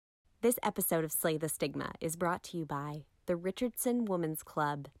This episode of Slay the Stigma is brought to you by the Richardson Women's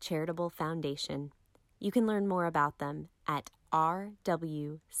Club Charitable Foundation. You can learn more about them at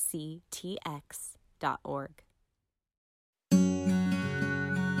rwctx.org.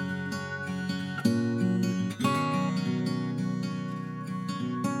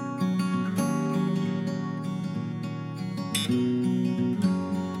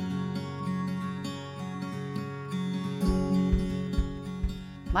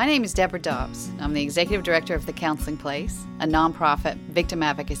 My name is Deborah Dobbs. I'm the Executive Director of The Counseling Place, a nonprofit victim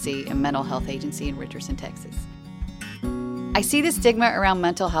advocacy and mental health agency in Richardson, Texas. I see the stigma around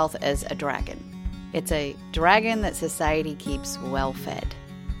mental health as a dragon. It's a dragon that society keeps well fed.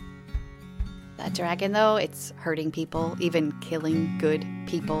 That dragon, though, it's hurting people, even killing good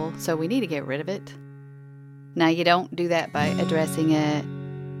people, so we need to get rid of it. Now, you don't do that by addressing it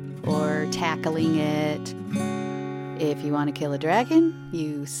or tackling it. If you want to kill a dragon,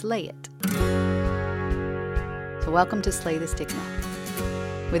 you slay it. So welcome to Slay the Stigma.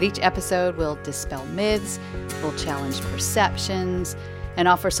 With each episode, we'll dispel myths, we'll challenge perceptions, and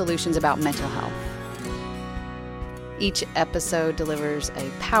offer solutions about mental health. Each episode delivers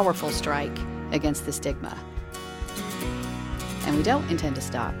a powerful strike against the stigma. And we don't intend to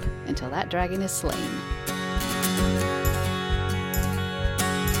stop until that dragon is slain.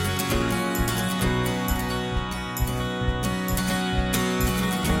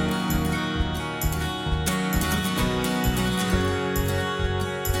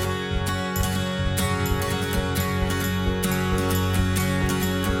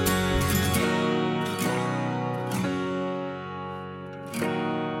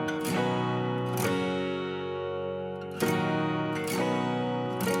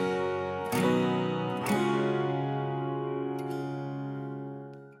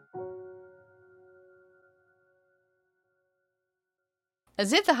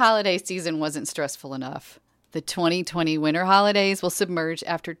 As if the holiday season wasn't stressful enough, the 2020 winter holidays will submerge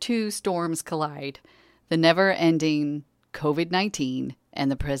after two storms collide: the never-ending COVID-19 and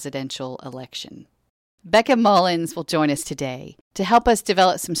the presidential election. Becca Mullins will join us today to help us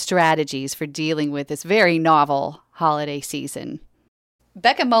develop some strategies for dealing with this very novel holiday season.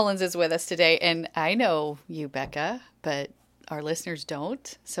 Becca Mullins is with us today, and I know you, Becca, but our listeners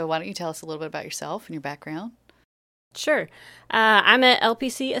don't. So why don't you tell us a little bit about yourself and your background? Sure. I'm an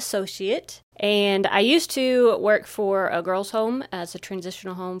LPC associate, and I used to work for a girls' home as a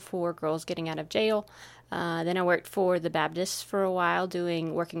transitional home for girls getting out of jail. Then I worked for the Baptists for a while,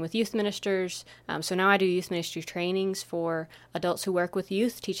 working with youth ministers. So now I do youth ministry trainings for adults who work with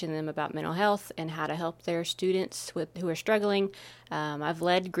youth, teaching them about mental health and how to help their students who are struggling. I've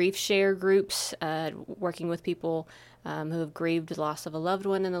led grief share groups, working with people who have grieved the loss of a loved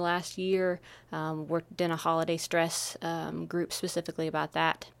one in the last year. Worked in a holiday stress group specifically about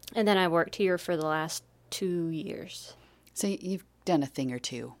that. And then I worked here for the last 2 years. So you've done a thing or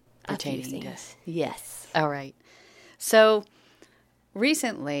two pertaining to things. Yes. All right. So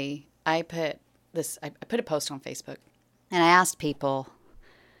recently I put a post on Facebook, and I asked people,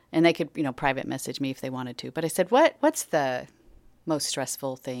 and they could, private message me if they wanted to, but I said, what's the most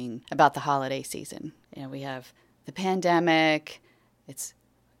stressful thing about the holiday season? We have the pandemic, it's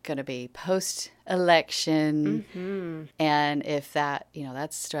going to be post-election, and if that,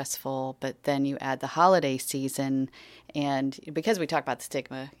 that's stressful, but then you add the holiday season, and because we talk about the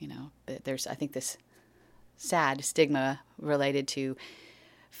stigma, there's, I think, this sad stigma related to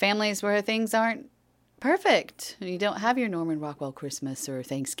families where things aren't perfect. You don't have your Norman Rockwell Christmas or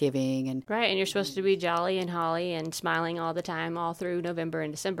Thanksgiving. Right, and you're supposed to be jolly and holly and smiling all the time, all through November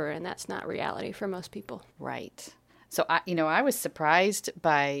and December, and that's not reality for most people. Right. So, I was surprised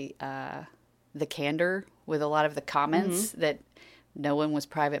by the candor with a lot of the comments that no one was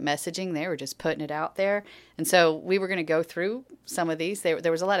private messaging. They were just putting it out there. And so we were going to go through some of these.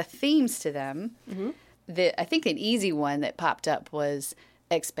 There was a lot of themes to them. I think an easy one that popped up was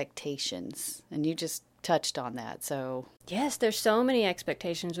expectations. And you just touched on that. So yes, there's so many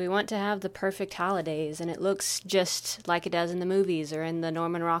expectations. We want to have the perfect holidays, and it looks just like it does in the movies or in the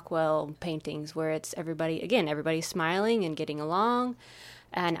Norman Rockwell paintings, where it's everybody's smiling and getting along.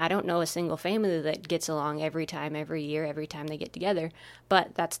 And I don't know a single family that gets along every year, every time they get together.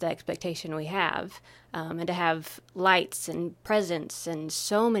 But that's the expectation we have. And to have lights and presents and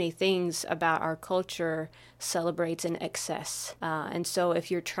so many things about our culture celebrates in excess. And so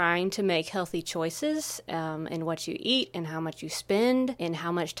if you're trying to make healthy choices in what you eat and how much you spend and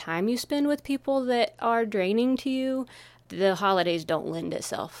how much time you spend with people that are draining to you, the holidays don't lend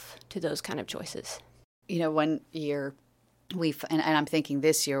itself to those kind of choices. One year and I'm thinking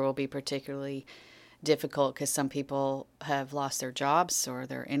this year will be particularly difficult because some people have lost their jobs or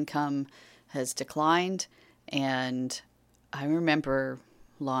their income has declined. And I remember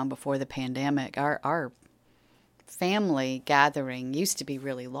long before the pandemic, our family gathering used to be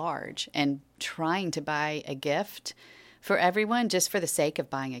really large, and trying to buy a gift for everyone just for the sake of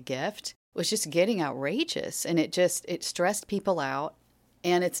buying a gift was just getting outrageous. And it stressed people out.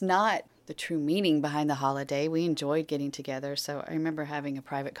 And it's not the true meaning behind the holiday. We enjoyed getting together. So I remember having a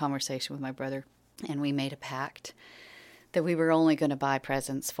private conversation with my brother, and we made a pact that we were only going to buy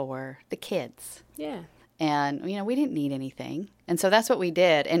presents for the kids. Yeah. And, we didn't need anything. And so that's what we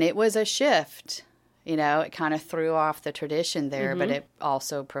did. And it was a shift. It kind of threw off the tradition there, but it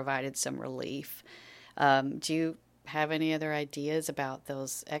also provided some relief. Do you have any other ideas about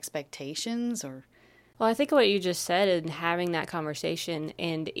those expectations or? Well, I think what you just said, and having that conversation,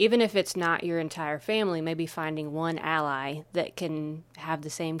 and even if it's not your entire family, maybe finding one ally that can have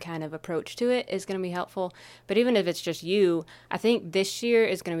the same kind of approach to it is going to be helpful. But even if it's just you, I think this year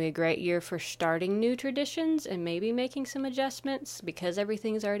is going to be a great year for starting new traditions and maybe making some adjustments because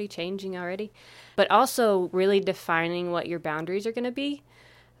everything's already changing already. But also really defining what your boundaries are going to be.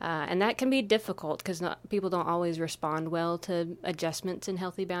 And that can be difficult because people don't always respond well to adjustments and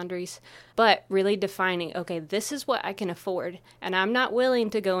healthy boundaries. But really defining, okay, this is what I can afford, and I'm not willing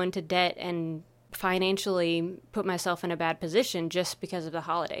to go into debt and financially put myself in a bad position just because of the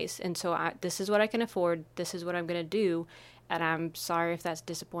holidays. And so this is what I can afford, this is what I'm going to do, and I'm sorry if that's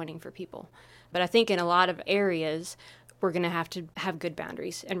disappointing for people. But I think in a lot of areas, we're going to have good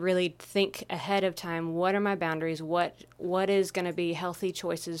boundaries and really think ahead of time, what are my boundaries? What is going to be healthy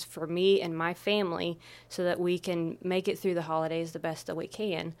choices for me and my family so that we can make it through the holidays the best that we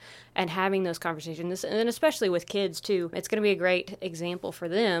can? And having those conversations, and especially with kids too, it's going to be a great example for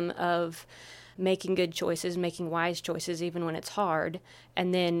them of making good choices, making wise choices even when it's hard,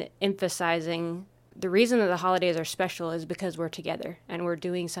 and then emphasizing the reason that the holidays are special is because we're together and we're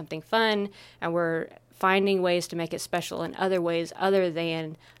doing something fun and we're finding ways to make it special in other ways other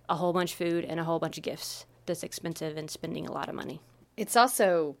than a whole bunch of food and a whole bunch of gifts that's expensive and spending a lot of money. It's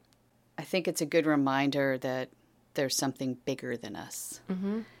also, I think it's a good reminder that there's something bigger than us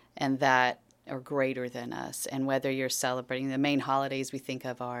and that, or greater than us. And whether you're celebrating, the main holidays we think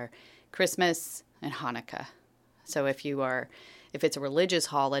of are Christmas and Hanukkah. So if it's a religious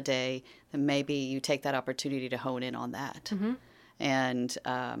holiday, then maybe you take that opportunity to hone in on that. And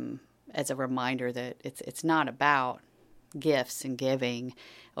as a reminder that it's not about gifts and giving,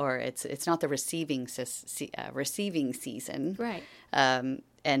 or it's not the receiving season, right?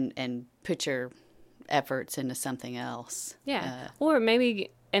 And put your efforts into something else. Yeah, or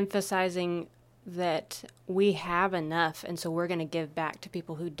maybe emphasizing that we have enough, and so we're going to give back to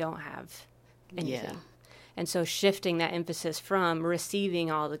people who don't have anything. Yeah. And so shifting that emphasis from receiving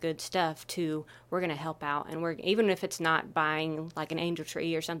all the good stuff to we're going to help out. And even if it's not buying like an angel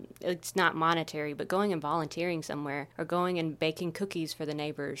tree or something, it's not monetary, but going and volunteering somewhere or going and baking cookies for the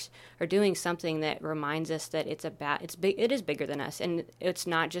neighbors or doing something that reminds us that it is bigger than us. And it's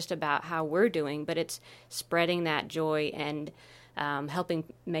not just about how we're doing, but it's spreading that joy and helping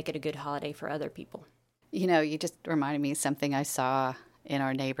make it a good holiday for other people. You just reminded me of something I saw in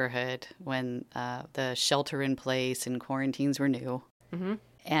our neighborhood when the shelter in place and quarantines were new.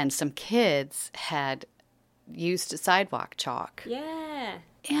 And some kids had used sidewalk chalk. Yeah.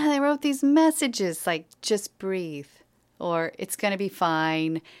 And they wrote these messages like, just breathe, or it's going to be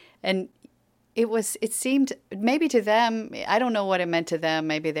fine. And it seemed maybe to them, I don't know what it meant to them.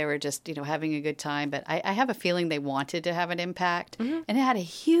 Maybe they were just, having a good time. But I have a feeling they wanted to have an impact. And it had a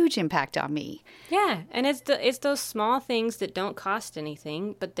huge impact on me. Yeah. And it's those small things that don't cost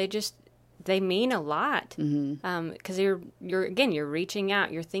anything, but they mean a lot. Because you're reaching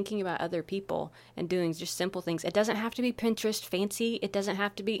out, you're thinking about other people and doing just simple things. It doesn't have to be Pinterest fancy. It doesn't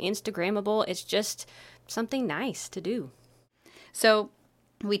have to be Instagrammable. It's just something nice to do. So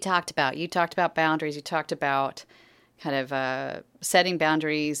you talked about boundaries. You talked about kind of setting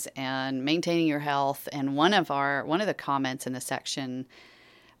boundaries and maintaining your health. And one of the comments in the section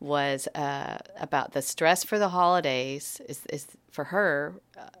was about the stress for the holidays is for her,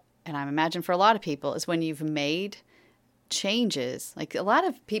 and I imagine for a lot of people, is when you've made changes. Like a lot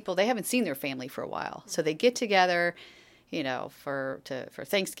of people, they haven't seen their family for a while, so they get together, for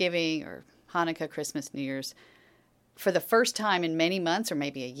Thanksgiving or Hanukkah, Christmas, New Year's, for the first time in many months or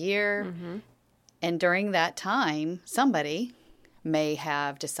maybe a year. And during that time, somebody may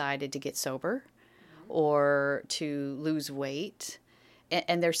have decided to get sober or to lose weight.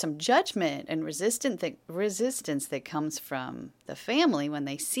 And there's some judgment and resistance that comes from the family when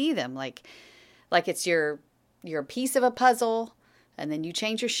they see them. Like it's you're a piece of a puzzle, and then you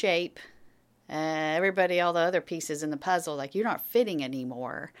change your shape, everybody, all the other pieces in the puzzle, like you're not fitting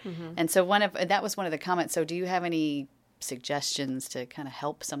anymore. And so that was one of the comments. So do you have any suggestions to kind of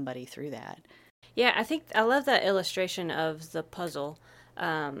help somebody through that? Yeah, I think I love that illustration of the puzzle,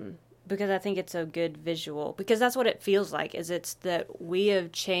 because I think it's a good visual, because that's what it feels like, is it's that we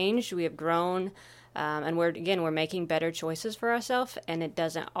have changed, we have grown, and we're making better choices for ourselves, and it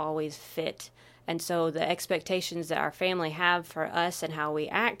doesn't always fit. And so the expectations that our family have for us and how we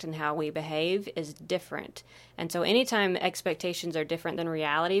act and how we behave is different. And so anytime expectations are different than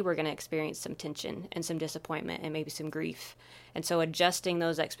reality, we're going to experience some tension and some disappointment and maybe some grief. And so adjusting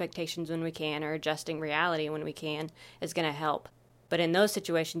those expectations when we can, or adjusting reality when we can, is going to help. But in those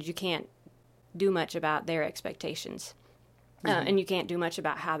situations, you can't do much about their expectations. And you can't do much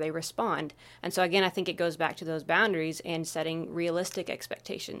about how they respond. And so, again, I think it goes back to those boundaries and setting realistic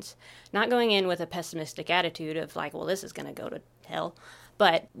expectations. Not going in with a pessimistic attitude of like, well, this is going to go to hell.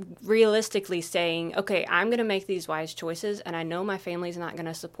 But realistically saying, okay, I'm going to make these wise choices, and I know my family's not going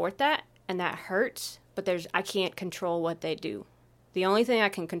to support that, and that hurts, but I can't control what they do. The only thing I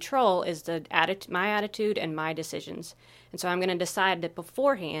can control is my attitude and my decisions. And so I'm going to decide that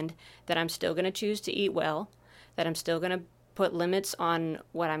beforehand that I'm still going to choose to eat well, that I'm still going to put limits on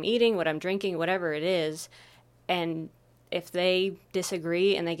what I'm eating, what I'm drinking, whatever it is. And if they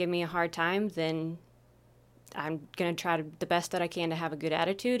disagree and they give me a hard time, then I'm going to try the best that I can to have a good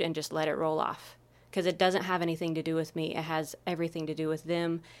attitude and just let it roll off. Because it doesn't have anything to do with me. It has everything to do with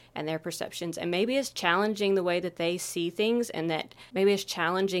them and their perceptions. And maybe it's challenging the way that they see things, and that maybe it's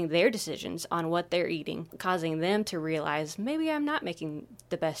challenging their decisions on what they're eating, causing them to realize maybe I'm not making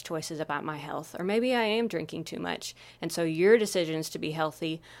the best choices about my health, or maybe I am drinking too much. And so your decisions to be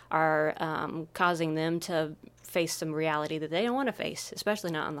healthy are causing them to face some reality that they don't want to face,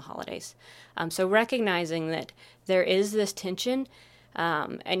 especially not on the holidays. So recognizing that there is this tension,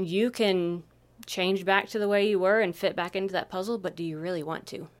 and you can change back to the way you were and fit back into that puzzle, but do you really want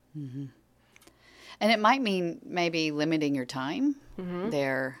to? Mm-hmm. And it might mean maybe limiting your time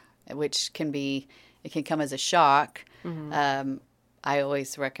there, which it can come as a shock. I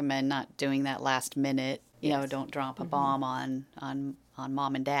always recommend not doing that last minute. You know, don't drop a bomb on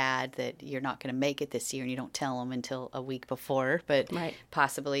mom and dad that you're not going to make it this year, and you don't tell them until a week before, but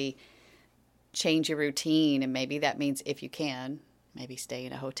possibly change your routine. And maybe that means, if you can, maybe stay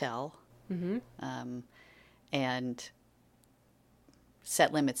in a hotel. And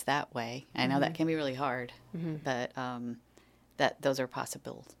set limits that way. I know that can be really hard, but those are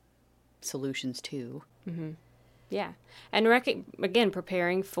possible solutions too. Yeah. And again,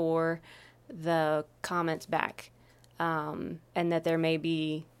 preparing for the comments back, and that there may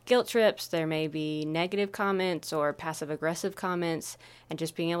be guilt trips, there may be negative comments or passive-aggressive comments, and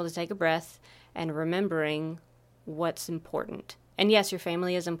just being able to take a breath and remembering what's important. And yes, your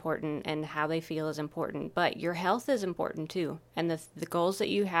family is important and how they feel is important, but your health is important too. And the goals that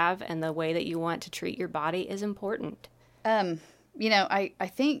you have and the way that you want to treat your body is important. I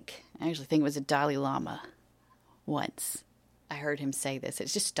actually think it was a Dalai Lama once. I heard him say this.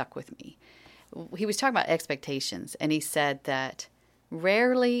 It's just stuck with me. He was talking about expectations, and he said that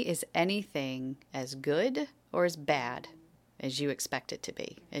rarely is anything as good or as bad as you expect it to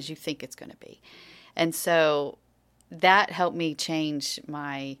be, as you think it's going to be. And so that helped me change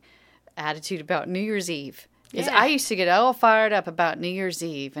my attitude about New Year's Eve. Because I used to get all fired up about New Year's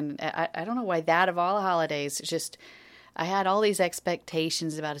Eve. And I don't know why that, of all the holidays, it's just, I had all these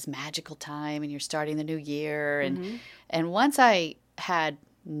expectations about this magical time and you're starting the new year. And once I had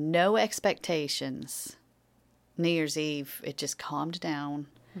no expectations, New Year's Eve, it just calmed down.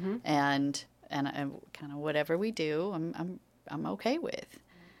 And kind of whatever we do, I'm okay with.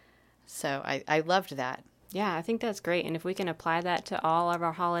 So I loved that. Yeah, I think that's great. And if we can apply that to all of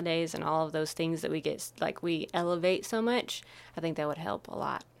our holidays and all of those things that we elevate so much, I think that would help a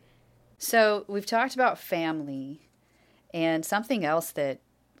lot. So we've talked about family, and something else that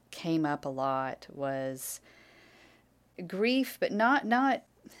came up a lot was grief, but not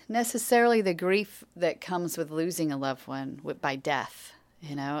necessarily the grief that comes with losing a loved one by death.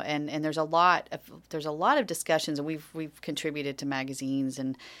 And there's a lot of discussions, and we've contributed to magazines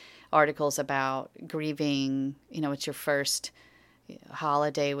and articles about grieving. It's your first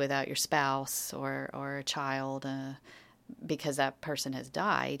holiday without your spouse or a child because that person has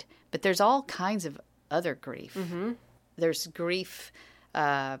died. But there's all kinds of other grief. There's grief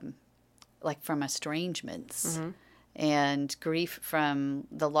like from estrangements and grief from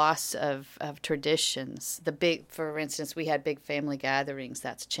the loss of traditions. For instance, we had big family gatherings.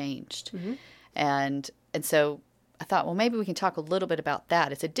 That's changed. And so I thought, well, maybe we can talk a little bit about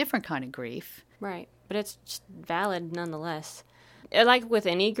that. It's a different kind of grief. Right. But it's just valid nonetheless. like with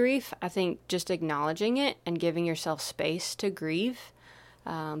any grief, I think just acknowledging it and giving yourself space to grieve,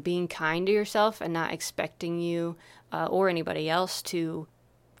 being kind to yourself and not expecting you or anybody else to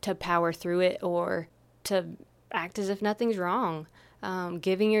power through it or to act as if nothing's wrong.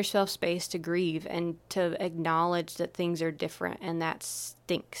 Giving yourself space to grieve and to acknowledge that things are different and that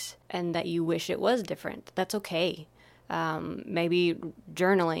stinks and that you wish it was different. That's okay. Maybe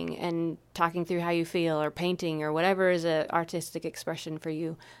journaling and talking through how you feel, or painting, or whatever is an artistic expression for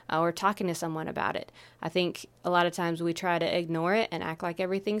you, or talking to someone about it. I think a lot of times we try to ignore it and act like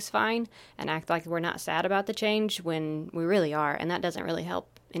everything's fine and act like we're not sad about the change when we really are, and that doesn't really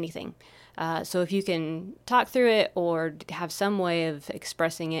help anything. So if you can talk through it or have some way of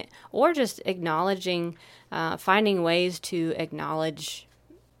expressing it, or just acknowledging, finding ways to acknowledge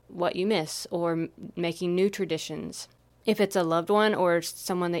what you miss, or making new traditions. If it's a loved one or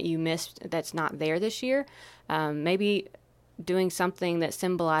someone that you missed that's not there this year, maybe doing something that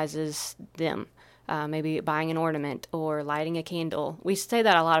symbolizes them. Maybe buying an ornament or lighting a candle. We say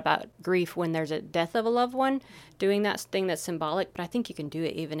that a lot about grief when there's a death of a loved one, doing that thing that's symbolic, but I think you can do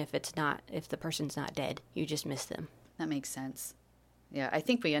it even if the person's not dead. You just miss them. That makes sense. Yeah, I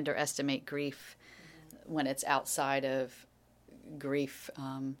think we underestimate grief when it's outside of grief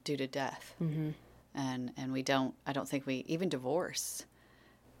due to death. Mm-hmm. And I don't think we, even divorce,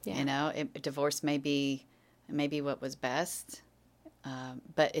 divorce may be what was best,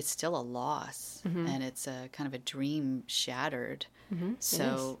 but it's still a loss, and it's a kind of a dream shattered. Mm-hmm.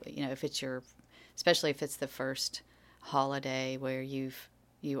 So, especially if it's the first holiday where you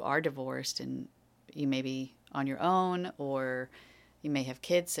are divorced and you may be on your own, or you may have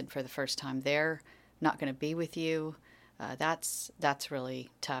kids and for the first time they're not going to be with you. That's really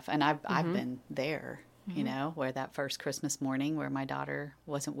tough. And I've been there, where that first Christmas morning where my daughter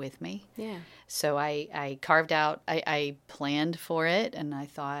wasn't with me. Yeah. So I carved out, I planned for it, and I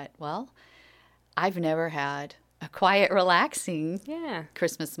thought, well, I've never had a quiet, relaxing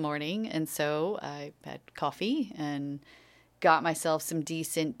Christmas morning. And so I had coffee and got myself some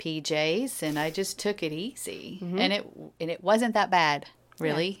decent PJs, and I just took it easy. Mm-hmm. And it wasn't that bad,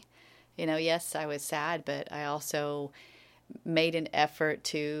 really. Yeah. Yes, I was sad, but I also made an effort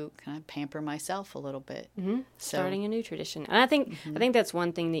to kind of pamper myself a little bit. Mm-hmm. Starting a new tradition. And I think that's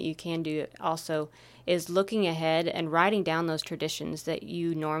one thing that you can do also, is looking ahead and writing down those traditions that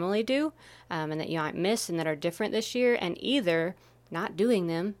you normally do, and that you might miss and that are different this year, and either not doing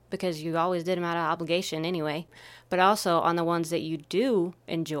them because you always did them out of obligation anyway, but also on the ones that you do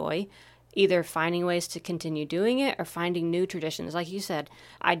enjoy, either finding ways to continue doing it or finding new traditions. Like you said,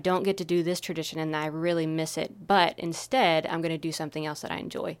 I don't get to do this tradition and I really miss it, but instead I'm going to do something else that I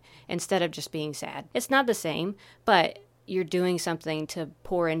enjoy instead of just being sad. It's not the same, but you're doing something to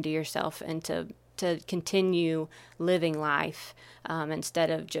pour into yourself and to continue living life, instead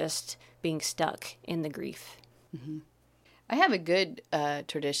of just being stuck in the grief. Mm-hmm. I have a good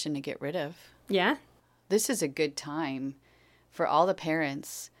tradition to get rid of. Yeah? This is a good time for all the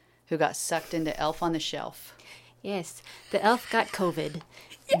parents who got sucked into Elf on the Shelf. Yes, the elf got COVID.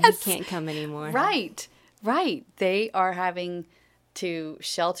 Yes. He can't come anymore. Right. They are having to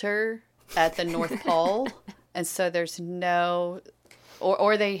shelter at the North Pole, and so there's no,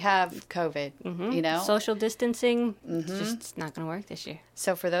 or they have COVID, Social distancing, just not going to work this year.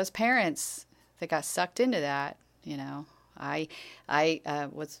 So for those parents that got sucked into that, I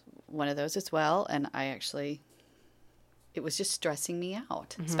was one of those as well, and it was just stressing me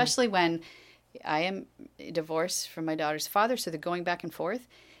out, especially when I am divorced from my daughter's father, so they're going back and forth,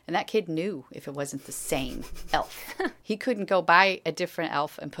 and that kid knew if it wasn't the same elf. He couldn't go buy a different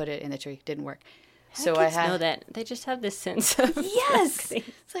elf and put it in the tree. It didn't work. So I know that. They just have this sense of yes.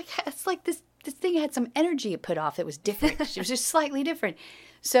 It's like this thing had some energy it put off that was different. It was just slightly different.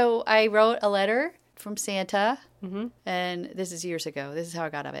 So I wrote a letter from Santa, and this is years ago. This is how I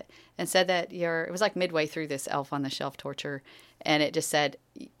got of it, and said that it was like midway through this Elf on the Shelf torture, and it just said,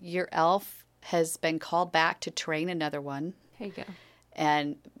 your elf has been called back to train another one. There you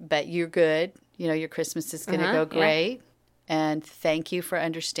go. But you're good. Your Christmas is going to go great. Yeah. And thank you for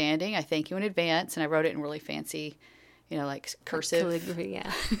understanding. I thank you in advance. And I wrote it in really fancy, like cursive. Calligraphy,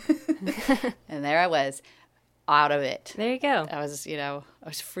 yeah. And there I was, out of it. There you go. I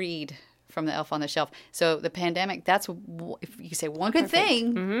was freed from the Elf on the Shelf. So the pandemic, that's, if you say one good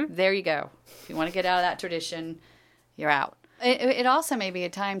thing, there you go. If you want to get out of that tradition, you're out. It also may be a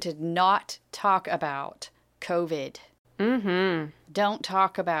time to not talk about COVID. Mm-hmm. Don't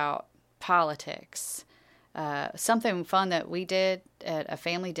talk about politics. Something fun that we did at a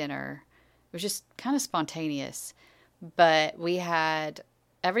family dinner, it was just kind of spontaneous, but we had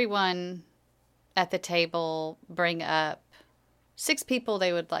everyone at the table bring up 6 people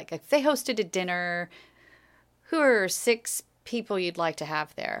they would like. If they hosted a dinner, who are 6 people you'd like to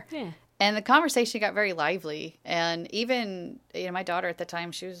have there? Yeah. And the conversation got very lively. And even, my daughter at the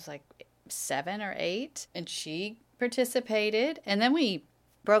time, she was like 7 or 8, and she participated. And then we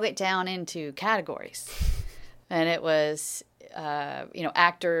broke it down into categories. And it was,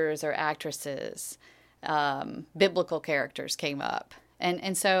 actors or actresses, biblical characters came up.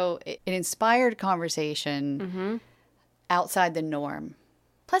 And so it inspired conversation outside the norm.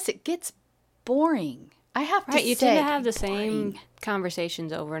 Plus, it gets boring. I have to say, you tend to have the boring. same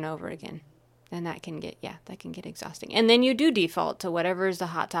conversations over and over again. And that can get exhausting. And then you do default to whatever is the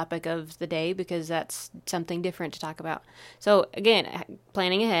hot topic of the day because that's something different to talk about. So again,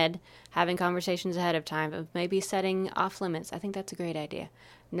 planning ahead, having conversations ahead of time, of maybe setting off limits. I think that's a great idea.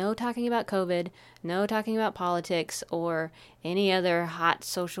 No talking about COVID, no talking about politics or any other hot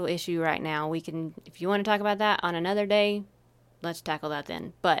social issue right now. We can, if you want to talk about that on another day, let's tackle that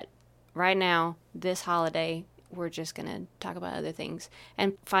then. But right now, this holiday, we're just going to talk about other things.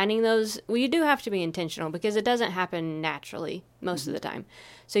 And finding those, well, you do have to be intentional because it doesn't happen naturally most of the time.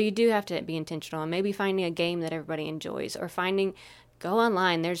 So you do have to be intentional and maybe finding a game that everybody enjoys or go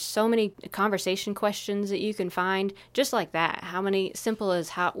online. There's so many conversation questions that you can find just like that. Simple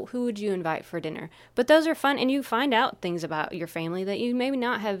as who would you invite for dinner? But those are fun and you find out things about your family that you maybe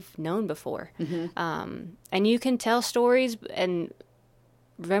not have known before. And you can tell stories and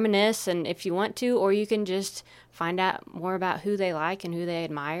reminisce and if you want to, or you can just find out more about who they like and who they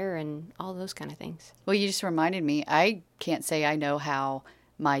admire and all those kind of things. Well, you just reminded me, I can't say I know how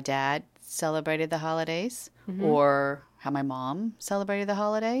my dad celebrated the holidays or how my mom celebrated the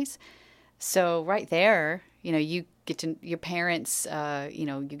holidays. So right there, you get to, your parents,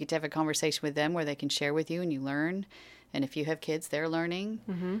 you get to have a conversation with them where they can share with you and you learn. And if you have kids, they're learning.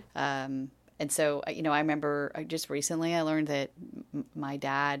 And so, I remember just recently I learned that my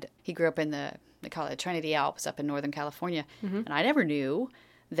dad, he grew up in they call it Trinity Alps up in Northern California. And I never knew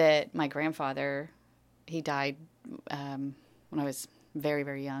that my grandfather, he died when I was very,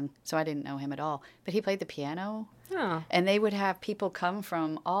 very young. So I didn't know him at all. But he played the piano. Oh. And they would have people come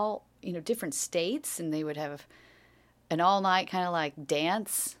from all, different states. And they would have an all-night kind of like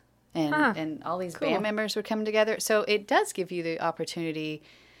dance. And all these band members would come together. So it does give you the opportunity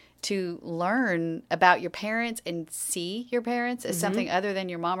to learn about your parents and see your parents as something other than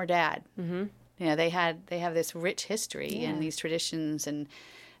your mom or dad. They have this rich history and these traditions and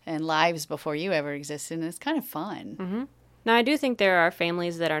lives before you ever existed, and it's kind of fun. Now, I do think there are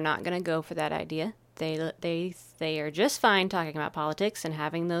families that are not going to go for that idea. They are just fine talking about politics and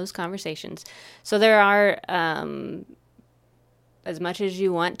having those conversations. So there are, as much as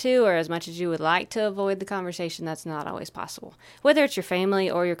you want to or as much as you would like to avoid the conversation, that's not always possible. Whether it's your family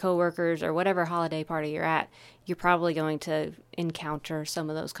or your coworkers or whatever holiday party you're at, you're probably going to encounter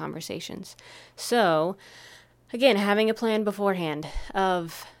some of those conversations. So, again, having a plan beforehand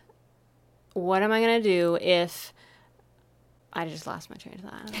of what am I going to do if I just lost my train of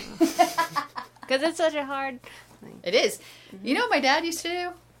thought. I don't know. Because it's such a hard thing. It is. You know what my dad used to do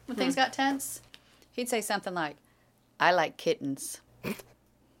when things got tense? He'd say something like, I like kittens.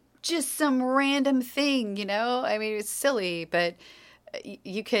 Just some random thing, I mean, it's silly, but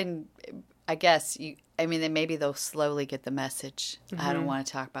you can, I guess, then maybe they'll slowly get the message. I don't want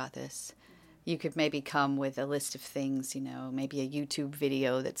to talk about this. You could maybe come with a list of things, maybe a YouTube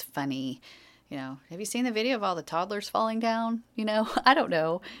video that's funny. Have you seen the video of all the toddlers falling down? I don't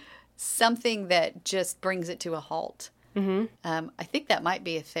know. Something that just brings it to a halt. I think that might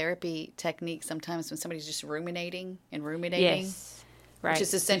be a therapy technique sometimes when somebody's just ruminating. Yes. Right. Which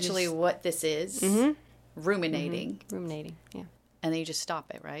is essentially what this is. Ruminating. Ruminating, yeah. And then you just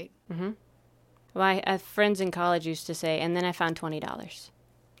stop it, right? Well, I have friends in college used to say, and then I found $20.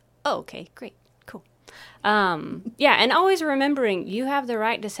 Oh, okay, great, cool. Yeah, and always remembering you have the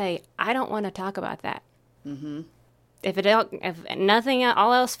right to say, I don't want to talk about that. If nothing,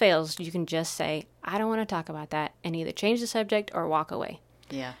 all else fails, you can just say, I don't want to talk about that, and either change the subject or walk away.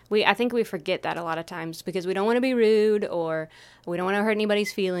 Yeah. I think we forget that a lot of times because we don't want to be rude or we don't want to hurt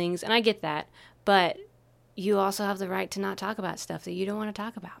anybody's feelings, and I get that. But you also have the right to not talk about stuff that you don't want to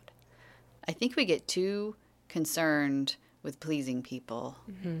talk about. I think we get too concerned with pleasing people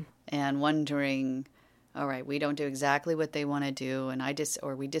and wondering, all right, we don't do exactly what they want to do, and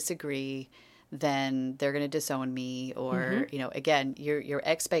or we disagree, then they're going to disown me, or again, your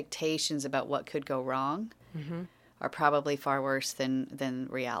expectations about what could go wrong are probably far worse than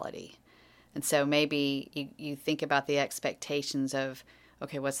reality. And so maybe you think about the expectations of,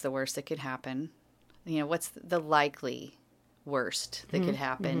 okay, what's the worst that could happen? What's the likely worst that could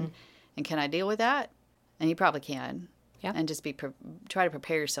happen? And can I deal with that? And you probably can. Yeah. and just try to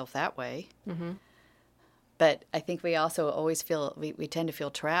prepare yourself that way. But I think we also always we tend to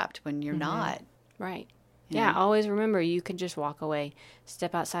feel trapped when you're not. Right. You Yeah, know? always remember you can just walk away,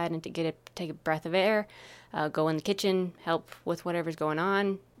 step outside and take a breath of air, go in the kitchen, help with whatever's going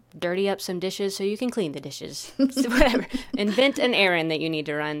on, dirty up some dishes so you can clean the dishes. Whatever. Invent an errand that you need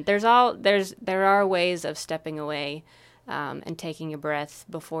to run. There are ways of stepping away and taking a breath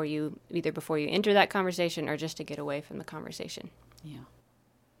before you enter that conversation or just to get away from the conversation. Yeah.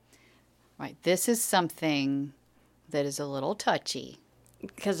 Right. This is something that is a little touchy.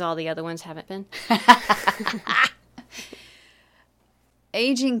 Because all the other ones haven't been.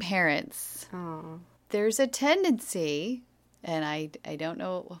 Aging parents. Oh. There's a tendency, and I don't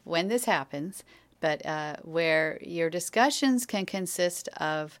know when this happens, but where your discussions can consist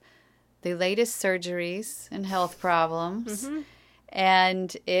of the latest surgeries and health problems.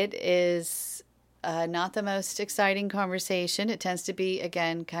 And it is not the most exciting conversation. It tends to be,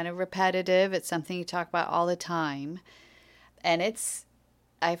 again, kind of repetitive. It's something you talk about all the time. And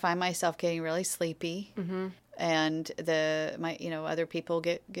I find myself getting really sleepy, and other people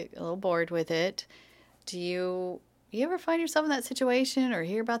get a little bored with it. Do you ever find yourself in that situation or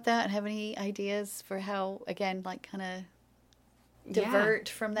hear about that and have any ideas for how, again, like kind of divert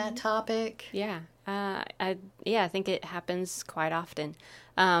from that topic? Yeah. I think it happens quite often.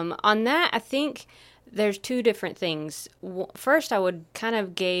 On that, I think there's two different things. First, I would kind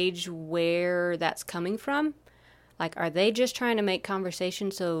of gauge where that's coming from. Like, are they just trying to make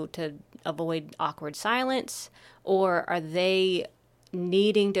conversation so to avoid awkward silence, or are they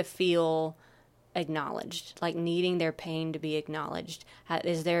needing to feel acknowledged, like needing their pain to be acknowledged?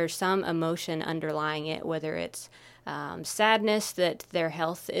 Is there some emotion underlying it, whether it's sadness that their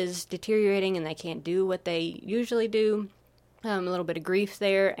health is deteriorating and they can't do what they usually do, a little bit of grief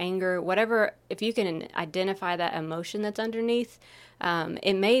there, anger, whatever. If you can identify that emotion that's underneath,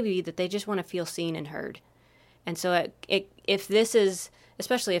 it may be that they just want to feel seen and heard. And so if this is,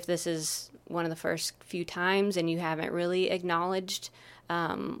 especially if this is one of the first few times and you haven't really acknowledged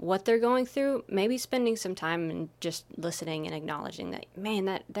what they're going through, maybe spending some time and just listening and acknowledging that, man,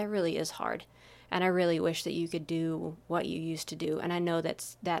 that really is hard. And I really wish that you could do what you used to do. And I know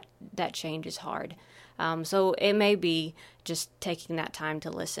that change is hard. So it may be just taking that time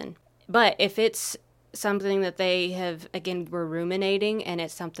to listen. But if it's something that they have, again, were ruminating, and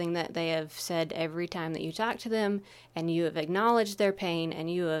it's something that they have said every time that you talk to them, and you have acknowledged their pain,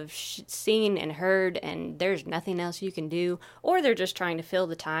 and you have seen and heard, and there's nothing else you can do, or they're just trying to fill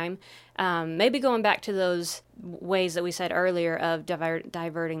the time, maybe going back to those ways that we said earlier of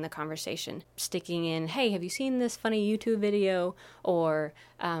diverting the conversation, sticking in, hey, have you seen this funny YouTube video? Or,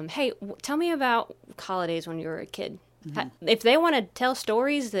 hey, tell me about holidays when you were a kid. If they want to tell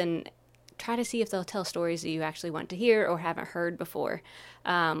stories, then try to see if they'll tell stories that you actually want to hear or haven't heard before.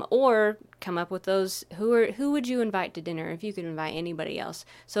 Or come up with those, who would you invite to dinner if you could invite anybody else?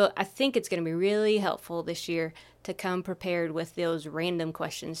 So I think it's going to be really helpful this year to come prepared with those random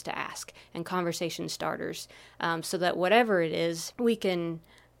questions to ask and conversation starters, so that whatever it is, we can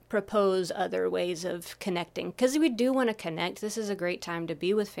propose other ways of connecting. Because we do want to connect. This is a great time to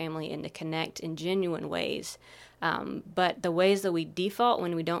be with family and to connect in genuine ways. But the ways that we default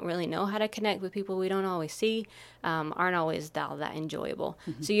when we don't really know how to connect with people we don't always see aren't always that enjoyable.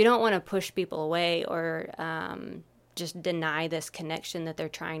 So you don't want to push people away or just deny this connection that they're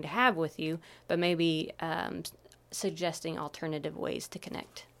trying to have with you, but maybe suggesting alternative ways to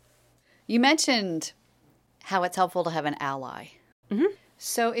connect. You mentioned how it's helpful to have an ally.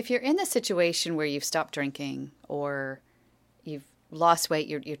 So if you're in the situation where you've stopped drinking or you've lost weight,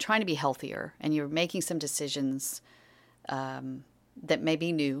 you're trying to be healthier, and you're making some decisions that may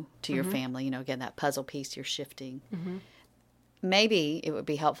be new to your family, again, that puzzle piece you're shifting. Maybe it would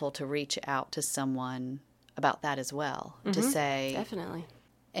be helpful to reach out to someone about that as well, to say, Definitely.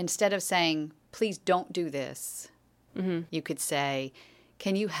 instead of saying, please don't do this, you could say,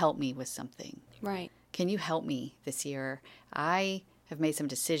 can you help me with something? Right. Can you help me this year? I have made some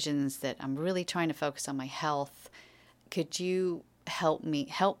decisions that I'm really trying to focus on my health. Could you help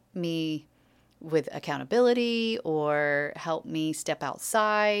me with accountability, or help me step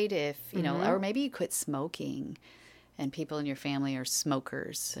outside if, or maybe you quit smoking and people in your family are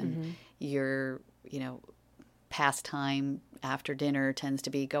smokers, and your, pastime after dinner tends to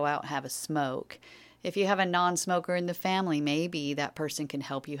be go out and have a smoke. If you have a non-smoker in the family, maybe that person can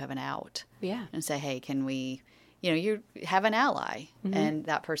help you have an out. Yeah. And say, hey, can we, you have an ally, and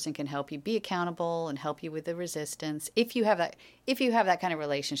that person can help you be accountable and help you with the resistance. If you have that kind of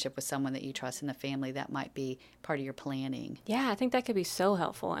relationship with someone that you trust in the family, that might be part of your planning. Yeah, I think that could be so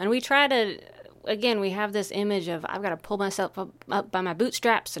helpful. And again, we have this image of I've got to pull myself up by my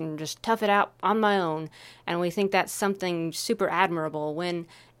bootstraps and just tough it out on my own. And we think that's something super admirable when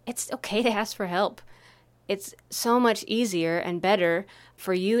it's okay to ask for help. It's so much easier and better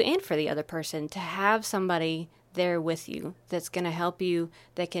for you and for the other person to have somebody there with you that's going to help you,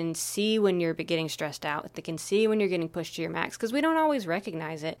 that can see when you're getting stressed out, that can see when you're getting pushed to your max, because we don't always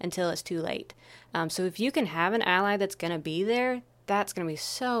recognize it until it's too late. So if you can have an ally that's going to be there, that's going to be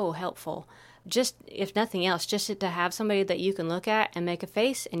so helpful. Just, if nothing else, just to have somebody that you can look at and make a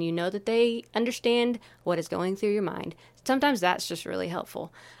face and you know that they understand what is going through your mind. Sometimes that's just really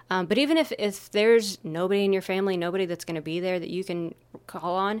helpful. But even if there's nobody in your family, nobody that's going to be there that you can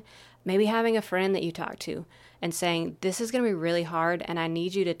call on, maybe having a friend that you talk to and saying, this is going to be really hard and I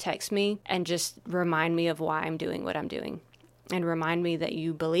need you to text me and just remind me of why I'm doing what I'm doing. And remind me that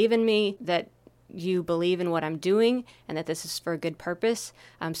you believe in me, that you believe in what I'm doing, and that this is for a good purpose.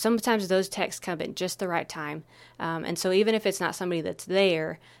 Sometimes those texts come at just the right time. And so even if it's not somebody that's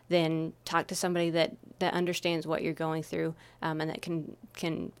there, then talk to somebody that understands what you're going through, and that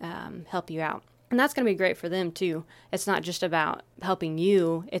can help you out. And that's going to be great for them too. It's not just about helping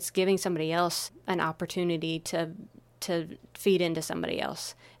you, it's giving somebody else an opportunity to feed into somebody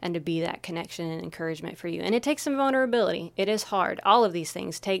else and to be that connection and encouragement for you. And it takes some vulnerability. It is hard. All of these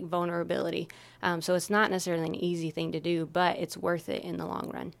things take vulnerability. So it's not necessarily an easy thing to do, but it's worth it in the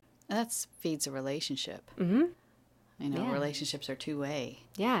long run. And that feeds a relationship. Mm-hmm. Relationships are two-way.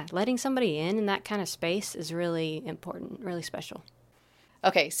 Yeah, letting somebody in that kind of space is really important, really special.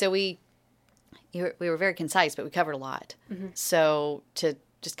 Okay, so we were very concise, but we covered a lot. Mm-hmm. So to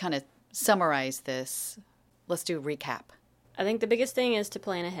just kind of summarize this, let's do a recap. I think the biggest thing is to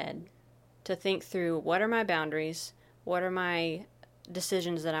plan ahead, to think through what are my boundaries, what are my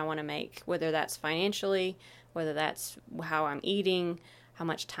decisions that I want to make, whether that's financially, whether that's how I'm eating, how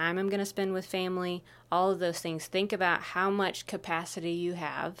much time I'm going to spend with family, all of those things. Think about how much capacity you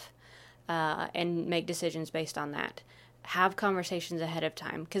have and make decisions based on that. Have conversations ahead of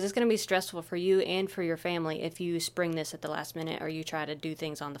time, because it's going to be stressful for you and for your family if you spring this at the last minute or you try to do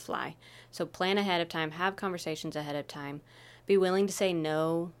things on the fly. So plan ahead of time, have conversations ahead of time, be willing to say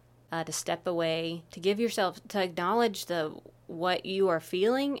no, to step away, to give yourself, to acknowledge what you are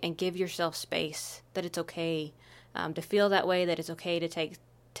feeling and give yourself space, that it's okay to feel that way, that it's okay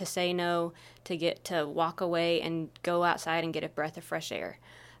to say no, to walk away and go outside and get a breath of fresh air.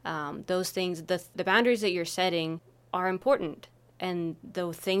 Those things, the boundaries that you're setting are important, and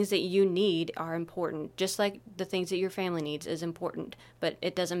the things that you need are important, just like the things that your family needs is important, but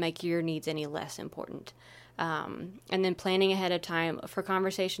it doesn't make your needs any less important. And then planning ahead of time for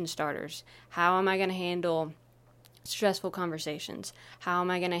conversation starters. How am I going to handle stressful conversations? How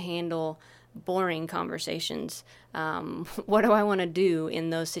am I going to handle boring conversations? What do I want to do in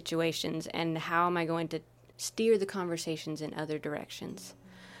those situations? And how am I going to steer the conversations in other directions?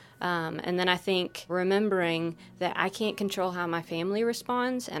 And then I think remembering that I can't control how my family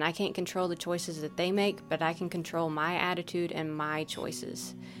responds, and I can't control the choices that they make, but I can control my attitude and my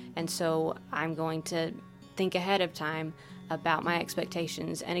choices. And so I'm going to think ahead of time about my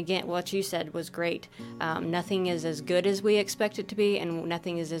expectations. And again, what you said was great. Nothing is as good as we expect it to be, and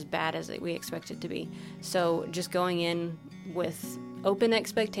nothing is as bad as we expect it to be. So just going in with open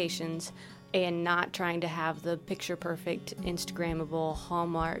expectations and not trying to have the picture-perfect, Instagrammable,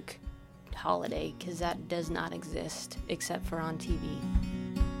 Hallmark holiday, because that does not exist except for on TV.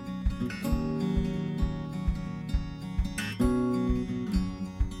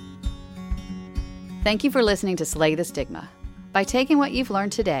 Thank you for listening to Slay the Stigma. By taking what you've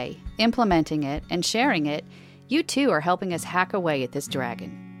learned today, implementing it, and sharing it, you too are helping us hack away at this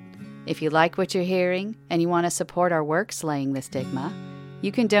dragon. If you like what you're hearing and you want to support our work slaying the stigma,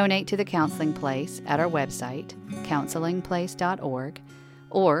 you can donate to the Counseling Place at our website, counselingplace.org,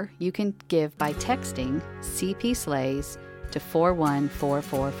 or you can give by texting CP Slays to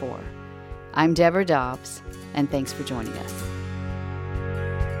 41444. I'm Deborah Dobbs, and thanks for joining us.